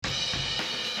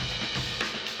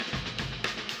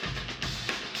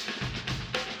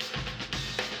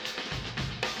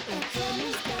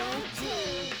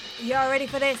You're ready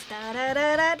for this? Da, da,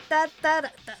 da, da, da, da,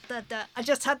 da, da, da. I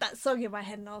just had that song in my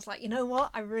head and I was like, you know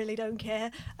what? I really don't care.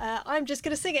 I'm just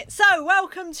going to sing it. So,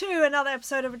 welcome to another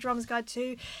episode of A Drummer's Guide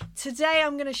 2. Today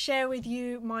I'm going to share with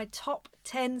you my top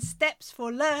 10 steps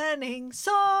for learning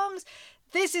songs.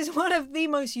 This is one of the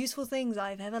most useful things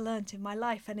I've ever learnt in my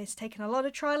life, and it's taken a lot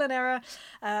of trial and error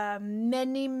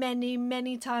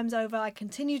many times over. I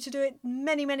continue to do it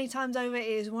many times over. It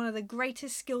is one of the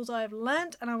greatest skills I have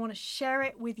learnt, and I want to share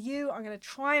it with you. I'm going to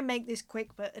try and make this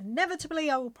quick, but inevitably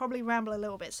I will probably ramble a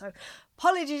little bit, so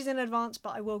apologies in advance,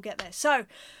 but I will get there. So,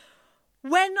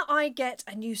 when I get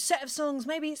a new set of songs,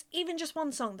 maybe it's even just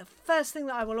one song, the first thing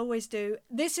that I will always do,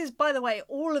 this is, by the way,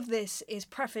 all of this is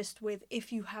prefaced with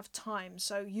if you have time.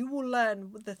 So you will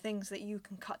learn the things that you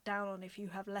can cut down on if you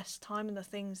have less time and the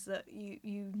things that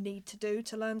you need to do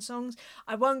to learn songs.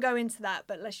 I won't go into that,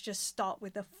 but let's just start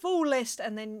with the full list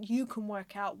and then you can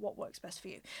work out what works best for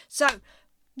you. So,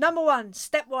 number one,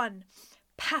 step one.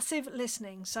 Passive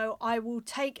listening. So I will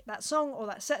take that song or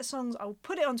that set of songs, I will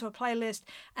put it onto a playlist,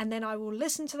 and then I will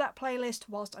listen to that playlist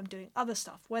whilst I'm doing other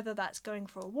stuff, whether that's going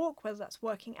for a walk, whether that's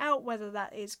working out, whether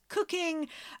that is cooking,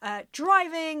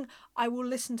 driving. I will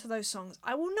listen to those songs.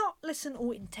 I will not listen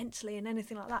all intensely and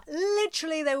anything like that.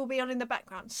 Literally, they will be on in the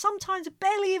background, sometimes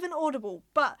barely even audible,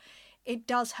 but it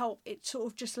does help. It sort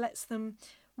of just lets them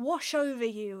wash over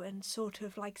you and sort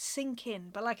of like sink in.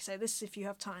 But like I say, this is if you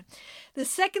have time. The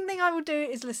second thing I will do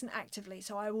is listen actively.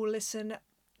 So I will listen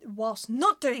whilst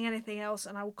not doing anything else,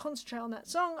 and I will concentrate on that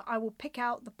song. I will pick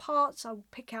out the parts, I will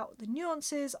pick out the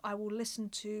nuances, I will listen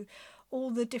to all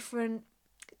the different,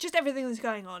 just everything that's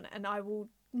going on, and I will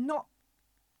not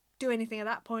do anything at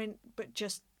that point, but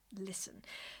just listen.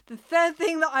 The third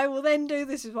thing that I will then do,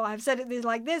 this is why I've said it is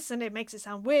like this and it makes it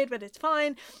sound weird, but it's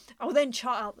fine, I will then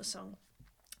chart out the song.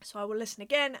 So I will listen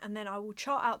again, and then I will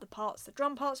chart out the parts, the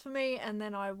drum parts for me, and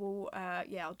then I will,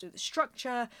 I'll do the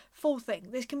structure, full thing.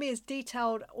 This can be as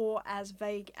detailed or as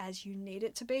vague as you need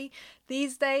it to be.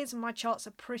 These days, my charts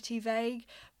are pretty vague,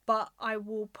 but I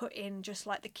will put in just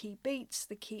like the key beats,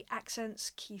 the key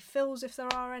accents, key fills if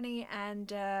there are any,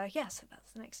 and so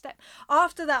that's the next step.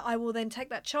 After that, I will then take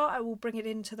that chart, I will bring it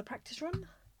into the practice room,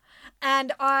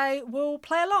 and I will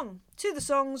play along to the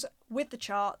songs with the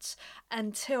charts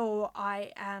until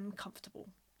I am comfortable,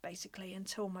 basically,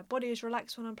 until my body is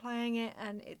relaxed when I'm playing it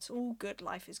and it's all good,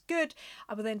 life is good.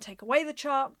 I will then take away the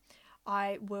chart.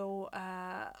 I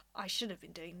should have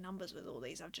been doing numbers with all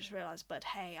these, I've just realised, but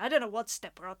hey, I don't know what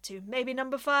step we're up to. Maybe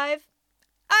number 5?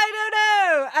 I don't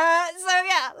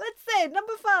know. Let's say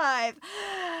number 5.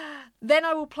 Then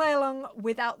I will play along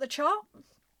without the chart.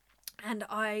 And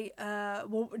I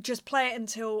will just play it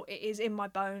until it is in my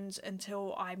bones,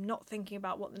 until I'm not thinking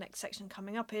about what the next section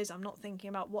coming up is. I'm not thinking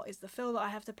about what is the fill that I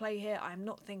have to play here. I'm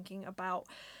not thinking about,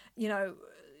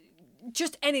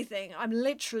 just anything.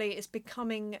 It's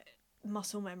becoming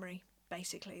muscle memory,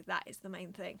 basically. That is the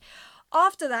main thing.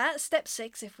 After that, step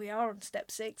 6, if we are on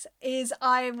step 6, is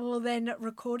I will then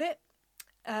record it.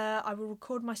 I will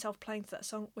record myself playing to that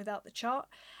song without the chart.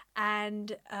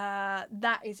 And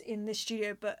that is in this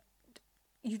studio, but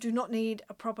you do not need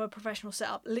a proper professional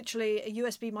setup. Literally a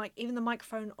USB mic, even the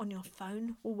microphone on your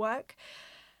phone will work.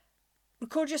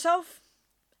 Record yourself.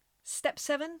 Step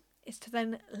 7 is to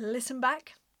then listen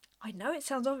back. I know it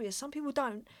sounds obvious, some people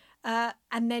don't.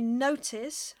 And then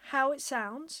notice how it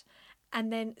sounds.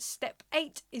 And then step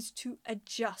 8 is to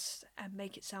adjust and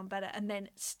make it sound better. And then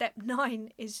step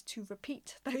 9 is to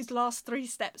repeat those last 3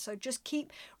 steps. So just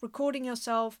keep recording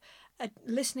yourself,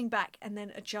 listening back, and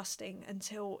then adjusting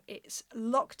until it's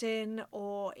locked in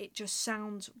or it just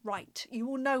sounds right. You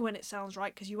will know when it sounds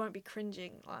right because you won't be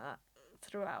cringing like that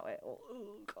throughout it.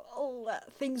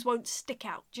 Things won't stick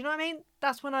out. Do you know what I mean?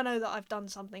 That's when I know that I've done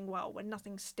something well, when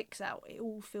nothing sticks out. It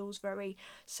all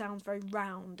sounds very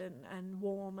round and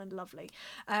warm and lovely.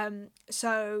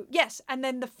 So yes, and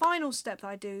then the final step that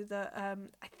I do that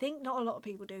I think not a lot of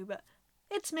people do, but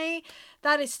it's me.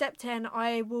 That is step 10.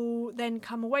 I will then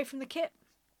come away from the kit.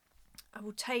 I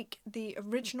will take the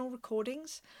original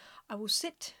recordings. I will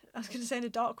sit, I was going to say in a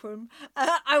dark room.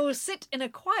 I will sit in a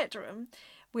quiet room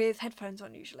with headphones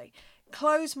on usually.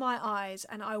 Close my eyes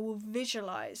and I will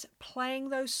visualise playing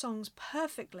those songs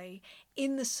perfectly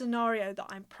in the scenario that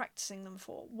I'm practicing them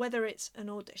for. Whether it's an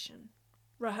audition,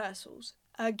 rehearsals,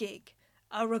 a gig,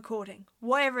 a recording,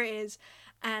 whatever it is.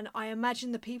 And I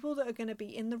imagine the people that are going to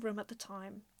be in the room at the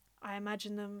time. I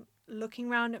imagine them looking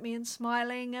around at me and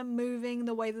smiling and moving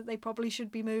the way that they probably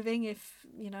should be moving. If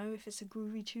it's a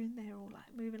groovy tune, they're all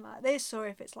like moving like this, or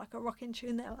if it's like a rocking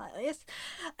tune, they're like this.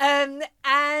 And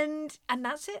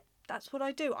that's it. that's what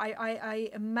I do. I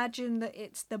imagine that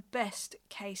it's the best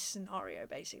case scenario,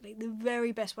 basically, the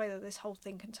very best way that this whole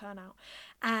thing can turn out.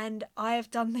 And I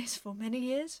have done this for many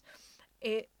years.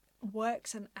 It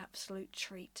works an absolute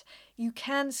treat. You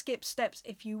can skip steps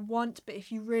if you want, but if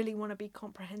you really want to be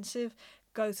comprehensive,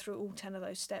 go through all 10 of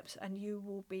those steps and you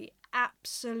will be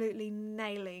absolutely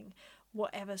nailing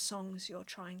whatever songs you're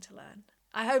trying to learn.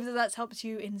 I hope that that's helped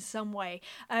you in some way.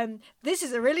 This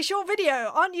is a really short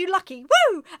video. Aren't you lucky?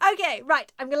 Woo! Okay,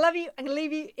 right. I'm going to love you. I'm going to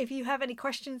leave you. If you have any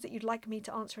questions that you'd like me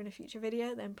to answer in a future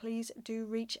video, then please do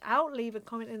reach out. Leave a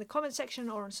comment in the comment section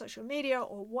or on social media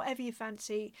or whatever you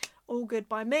fancy. All good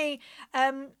by me.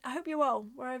 I hope you're well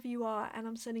wherever you are, and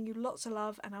I'm sending you lots of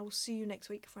love, and I will see you next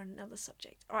week for another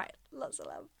subject. All right, lots of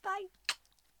love. Bye.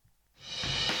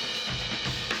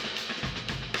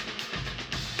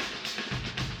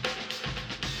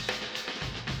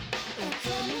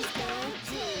 It's